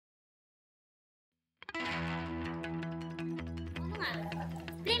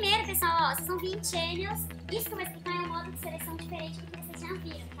Primeiro, pessoal, ó, vocês vão vir em channels. Isso que eu vou explicar é um modo de seleção diferente do que vocês já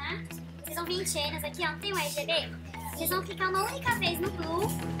viram, tá? Vocês vão vir em channels aqui, ó, tem o RGB. Vocês vão clicar uma única vez no blue,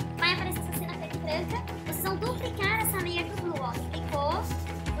 vai aparecer essa cena preta e branca. Vocês vão duplicar essa layer do blue, ó. Duplicou.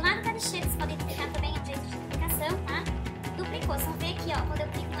 Do lado da lixeira, vocês podem duplicar também, é um jeito de duplicação, tá? Duplicou. Vocês vão ver aqui, ó, quando eu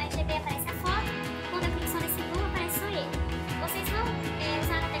clico no RGB aparece a foto, quando eu clico só nesse blue aparece só ele. Vocês vão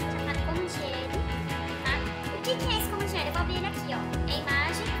usar a técnica chamada Command-L, tá? O que é esse Command-L? Eu vou abrir ele aqui, ó. É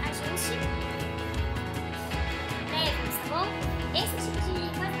imagem, ajuste, levels, tá bom? Esse tipo de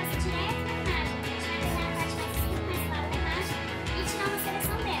coisa vai ser direto na imagem. A gente vai pegar a parte mais clara da imagem e tirar uma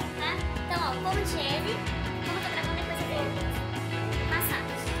seleção dela, tá? Então, ó, Command-L, como eu tô gravando, depois eu vou passar.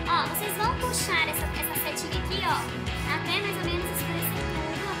 Ó, vocês vão puxar essa setinha aqui, ó, até mais ou menos escurecer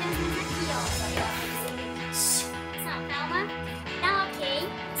tudo, até mais ou menos aqui, ó. Pessoal, calma. Tá ok.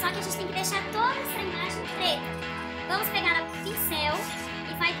 Só que a gente tem que deixar toda essa imagem preta. Vamos pegar o pincel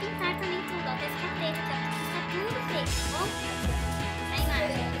e vai pintar também tudo, ó, até ficar preto aqui, ó. Fica tudo preto, tá bom? A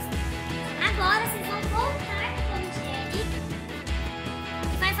imagem. Agora vocês vão voltar pro Command-L e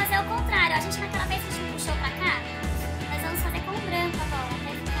vai fazer o contrário. A gente naquela vez que a gente puxou pra cá, nós vamos fazer com branco agora,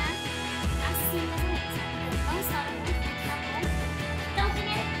 até ficar assim mais ou menos. Vamos só no branco, tá bom? Então o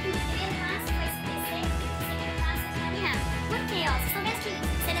primeiro passo foi esquecer, o segundo passo é alinhar. Por quê, ó? Vocês estão vendo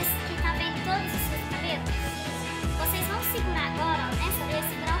que tá vendo todos os fios de cabelo? Vocês vão segurar agora, ó, nessa vez,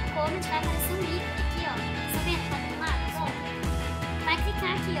 segurar o Command, vai aparecer um ícone aqui, ó. Vocês estão vendo? Tá do lado? Volta. Vai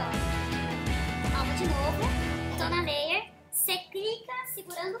clicar aqui, ó. Vamos de novo. Tô na layer. Você clica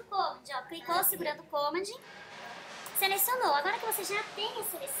segurando o Command, ó. Clicou segurando o Command. Selecionou. Agora que você já tem a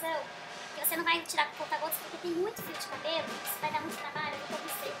seleção, que você não vai tirar com conta-gotas porque tem muito fio de cabelo, isso vai dar muito trabalho, eu não vou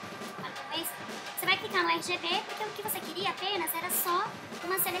você você vai clicar no RGB porque o que você queria apenas era só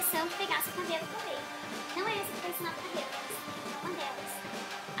uma seleção que pegasse o cabelo também. Não é essa que foi ensinado o cabelo, é uma delas.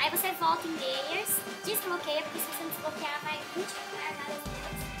 Aí você volta em layers, desbloqueia, porque se você não desbloquear vai multiplicar várias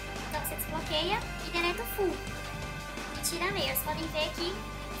layers. Então você desbloqueia e deleta o full. E tira a layer. Vocês podem ver que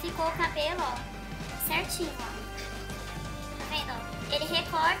ficou o cabelo, ó, certinho, ó. Tá vendo, ó? Ele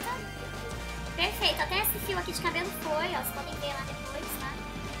recorta. Perfeito, até esse fio aqui de cabelo foi, ó, vocês podem ver lá depois, tá?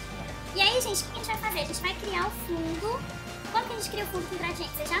 E aí, gente, o que a gente vai fazer? A gente vai criar o fundo. Como que a gente cria o fundo com gradiente?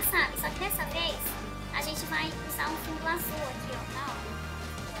 Vocês já sabem, só que dessa vez a gente vai usar um fundo azul aqui, ó, tá? Ó.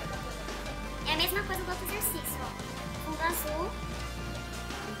 É a mesma coisa do outro exercício, ó. Fundo azul.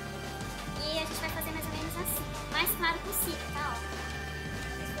 E a gente vai fazer mais ou menos assim, ó, o mais claro possível, tá?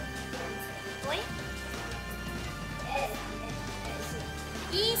 Ó. Oi?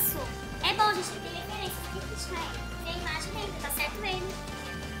 Isso! É bom, gente, ter referência, tem que criticar ele. Ver a imagem dele, tá certo ele.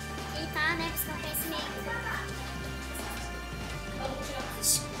 E tá, né, buscando conhecimento.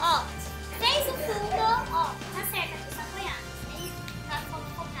 Ó, fez o fundo, ó, tá certo, aqui tá apoiado. Aí tá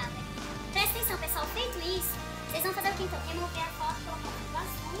focado, né? Presta atenção, pessoal, feito isso, vocês vão fazer o que então? Remover a foto, colocar o fundo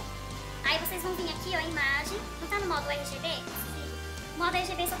azul. Aí vocês vão vir aqui, ó, imagem. Não tá no modo RGB? O modo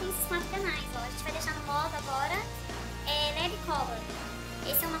RGB só tem esses 4 canais, ó. A gente vai deixar no modo agora, LED Color.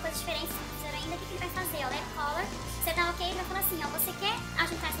 Esse é uma coisa diferente, se não fizer ainda, o que ele vai fazer? Ó, LED Color, você dá ok e vai falar assim, ó, você quer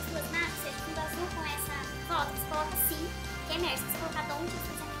ajuntar essas duas imagens, ou seja, fundo azul com essa foto, você coloca assim, que é emerge. Se você colocar de onde, você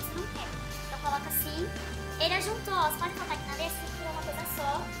não quer. Então coloca assim, ele ajuntou, ó, você pode colocar aqui na vez, você tirou uma coisa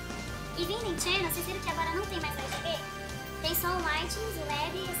só. E vindo em channel, vocês viram que agora não tem mais RGB? Tem só o light, o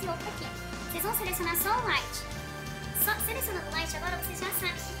LED e esse outro aqui. Vocês vão selecionar só o light. Só selecionando o light, agora vocês já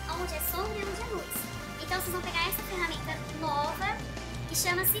sabem onde é sombra e onde é luz. Então vocês vão pegar essa ferramenta nova, que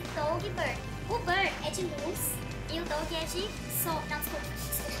chama-se Dog Burn. O Burn é de luz e o Dog é de sombra. Não, desculpa.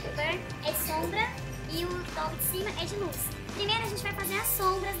 O Burn é de sombra e o Dog de cima é de luz. Primeiro a gente vai fazer as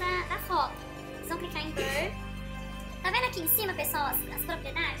sombras da foto. Vocês vão clicar em Burn. Tá vendo aqui em cima, pessoal, as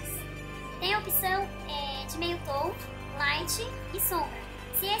propriedades? Tem a opção de meio tom, light e sombra.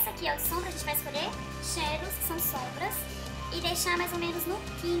 Se esse aqui é o de sombra, a gente vai escolher shadows, que são sombras, e deixar mais ou menos no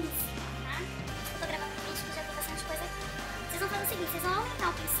 15, tá? Eu tô gravando um vídeo que já tem bastante coisa aqui. Vocês vão fazer o seguinte, vocês vão aumentar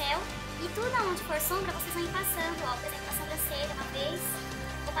o pincel e tudo onde for sombra, vocês vão ir passando, ó, por exemplo, a sobrancelha uma vez,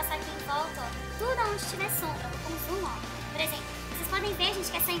 vou passar aqui em volta, ó, tudo onde tiver sombra, vou com zoom, ó. Por exemplo, vocês podem ver,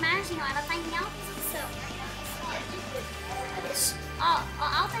 gente, que essa imagem, ó, ela tá em alta resolução. Ó,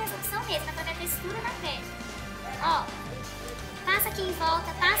 alta resolução mesmo, dá pra ver a textura da pele. Ó, passa aqui em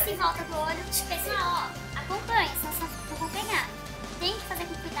volta, passa em volta do olho. Pessoal, ó, acompanha, senão vocês não vão pegar. Tem que fazer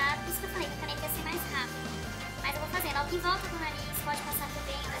com cuidado, por isso que eu falei que a caneta ia ser mais rápida. Mas eu vou fazendo, ó, em volta do nariz, pode passar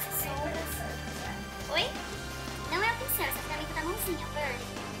também essas sombras. Oi? Não é o pincel, essa ferramenta da mãozinha, Burn.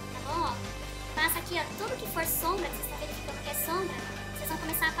 Tá bom, ó? Passa aqui, ó, tudo que for sombra, que vocês estão verificando que é sombra, vocês vão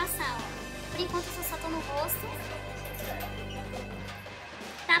começar a passar, ó. Por enquanto eu só tô no rosto.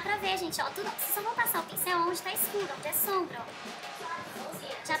 Dá pra ver, gente, ó, tudo, vocês só vão passar o pincel onde tá escuro, onde é sombra, ó.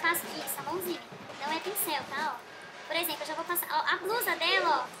 Já passo isso, a mãozinha. Não é pincel, tá, ó. Por exemplo, eu já vou passar, ó, a blusa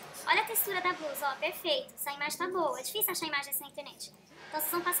dela, ó. Olha a textura da blusa, ó, perfeito. Essa imagem tá boa. É difícil achar imagens na internet. Então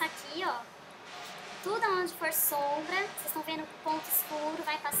vocês vão passar aqui, ó. Tudo onde for sombra. Vocês estão vendo o ponto escuro,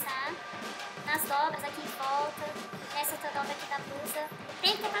 vai passar. Nas dobras aqui em volta. Nessa outra dobra aqui da blusa.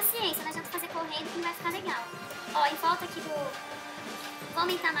 Tem que ter paciência, não adianta fazer correndo que não vai ficar legal. Ó, em volta aqui do... Vou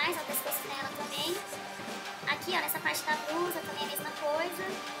aumentar mais ó, o pescoço dela também. Aqui, ó, nessa parte da blusa também é a mesma coisa.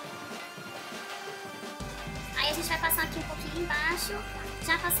 Aí a gente vai passar aqui um pouquinho embaixo.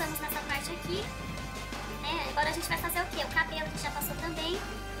 Já passamos nessa parte aqui, né? Agora a gente vai fazer o quê? O cabelo a gente já passou também.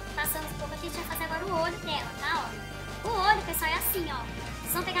 Passamos um pouco aqui, a gente vai fazer agora o olho dela, tá? Ó. O olho, pessoal, é assim, ó.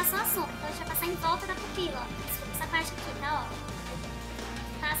 Vocês vão pegar só a sombra, então a gente vai passar em volta da pupila, ó. Essa parte aqui, tá? Ó.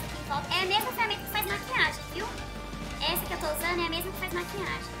 Passa aqui em volta. É a mesma ferramenta que faz maquiagem, viu? Essa que eu tô usando é a mesma que faz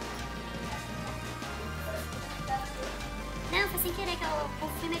maquiagem. Não, foi sem querer que o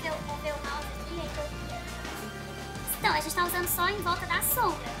filme moveu o mouse aqui, aí tô... Então, a gente tá usando só em volta da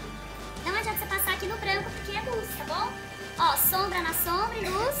sombra. Não adianta você passar aqui no branco porque é luz, tá bom? Ó, sombra na sombra e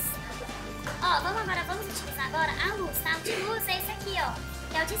luz. Ó, vamos utilizar agora a luz, tá? O de luz é esse aqui, ó.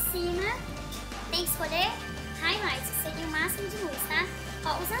 Que é o de cima. Tem que escolher highlight, que seria o máximo de luz, tá?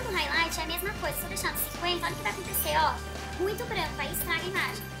 Ó, usando o highlight é a mesma coisa. Se eu deixar no 50, olha o que vai acontecer, ó. Muito branco, aí estraga a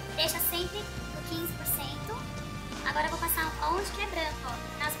imagem. Deixa sempre no 15%. Agora eu vou passar onde que é branco,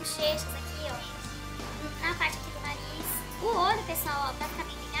 ó. Nas bochechas aqui, ó. Na parte aqui do nariz. O olho, pessoal, ó, pra ficar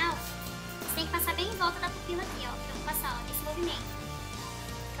bem legal, você tem que passar bem em volta da pupila aqui, ó. Eu vou passar, ó, nesse movimento.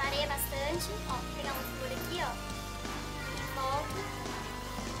 Clareia bastante, ó. Vou pegar outro olho aqui, ó. Em volta.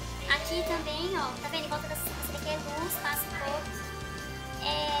 Aqui também, ó. Tá vendo? Em volta da sobrancelha aqui é luz, passa um pouco.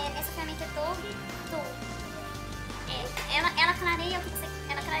 Essa ferramenta é Adobe. Ela clareia o que você...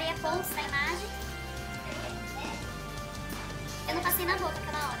 Ela clareia pontos da imagem. Eu não passei na boca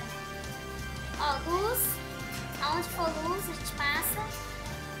aquela hora. Ó, luz, aonde for luz a gente passa.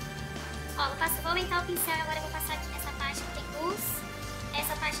 Ó, vou aumentar o pincel e agora eu vou passar aqui nessa parte que tem luz.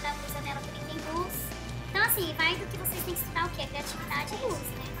 Essa parte da blusa dela também tem luz. Então assim, vai do que vocês têm que estudar o quê? Criatividade e luz,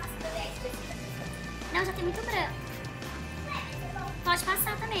 né? Não, já tem muito branco. Pode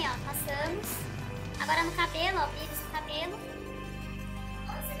passar também, ó, passamos. Agora no cabelo, ó, brilhos no cabelo.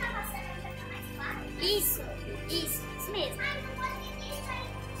 Você tá passando pra ficar mais claro? Isso mesmo.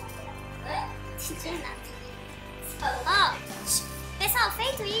 Ó, pessoal,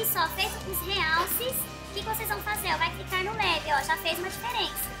 feito isso, ó, feito os realces, o que vocês vão fazer? Ó, vai clicar no leve, ó, já fez uma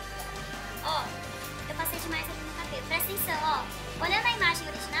diferença. Ó, eu passei demais aqui no cabelo, presta atenção, ó. Olhando a imagem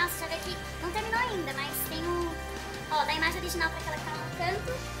original, você já vê que não terminou ainda, mas tem ó, da imagem original para aquela que tá no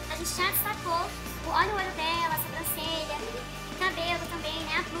canto, a gente já destacou, olha o olho dela, a sobrancelha, o cabelo também,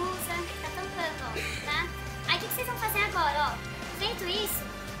 né, a blusa, tá tampando, ó, tá? Aí o que vocês vão fazer agora, ó? Feito isso,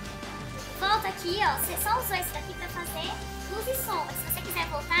 volta aqui, ó, você só usou esse daqui pra fazer luz e sombra. Se você quiser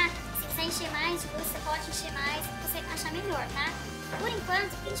voltar, se quiser encher mais de luz, você pode encher mais, o que você achar melhor, tá? Por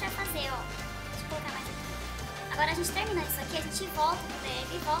enquanto, o que a gente vai fazer, ó? Deixa eu colocar mais aqui. Agora a gente terminando isso aqui, a gente volta no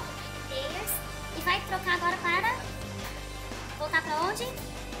Dave, volta aqui em Layers e vai trocar agora para... Voltar pra onde?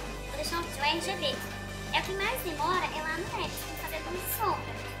 Vou deixar o RGB. É o que mais demora, é lá no Dave, você tem que fazer luz e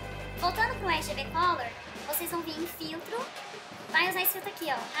sombra. Voltando pro RGB Color, vocês vão vir em filtro, vai usar esse filtro aqui,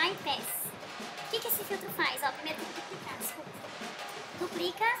 ó, High Pass. O que esse filtro faz? Ó, primeiro tem que duplicar, desculpa.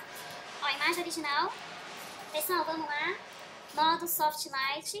 Duplica, ó, a imagem original. Pessoal, vamos lá. Modo Soft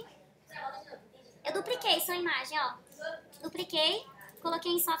Light. Eu dupliquei só a imagem, ó. Dupliquei,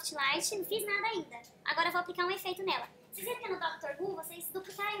 coloquei em Soft Light, não fiz nada ainda. Agora eu vou aplicar um efeito nela. Vocês viram que no Dr. Who vocês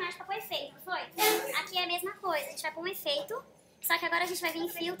duplicaram a imagem pra pôr efeito, não foi? Aqui é a mesma coisa, a gente vai pôr um efeito, só que agora a gente vai vir em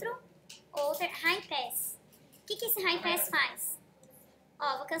filtro, Outer High Pass. O que esse High Pass faz?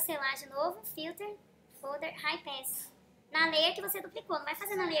 Ó, vou cancelar de novo, Filter, Folder, High Pass. Na layer que você duplicou, não vai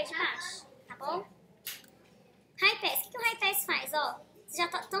fazer na layer de baixo, tá bom? High Pass, o que o High Pass faz, ó?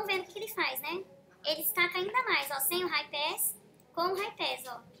 Vocês já estão vendo o que ele faz, né? Ele destaca ainda mais, ó, sem o High Pass, com o High Pass,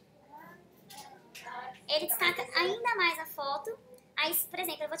 ó. Ele destaca ainda mais a foto. Aí, por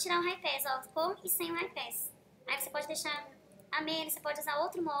exemplo, eu vou tirar o High Pass, ó, com e sem o High Pass. Aí você pode deixar a menos, você pode usar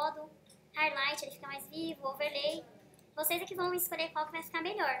outro modo, Highlight, ele fica mais vivo, Overlay. Vocês é que vão escolher qual que vai ficar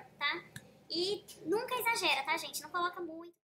melhor, tá? E nunca exagera, tá, gente? Não coloca muito.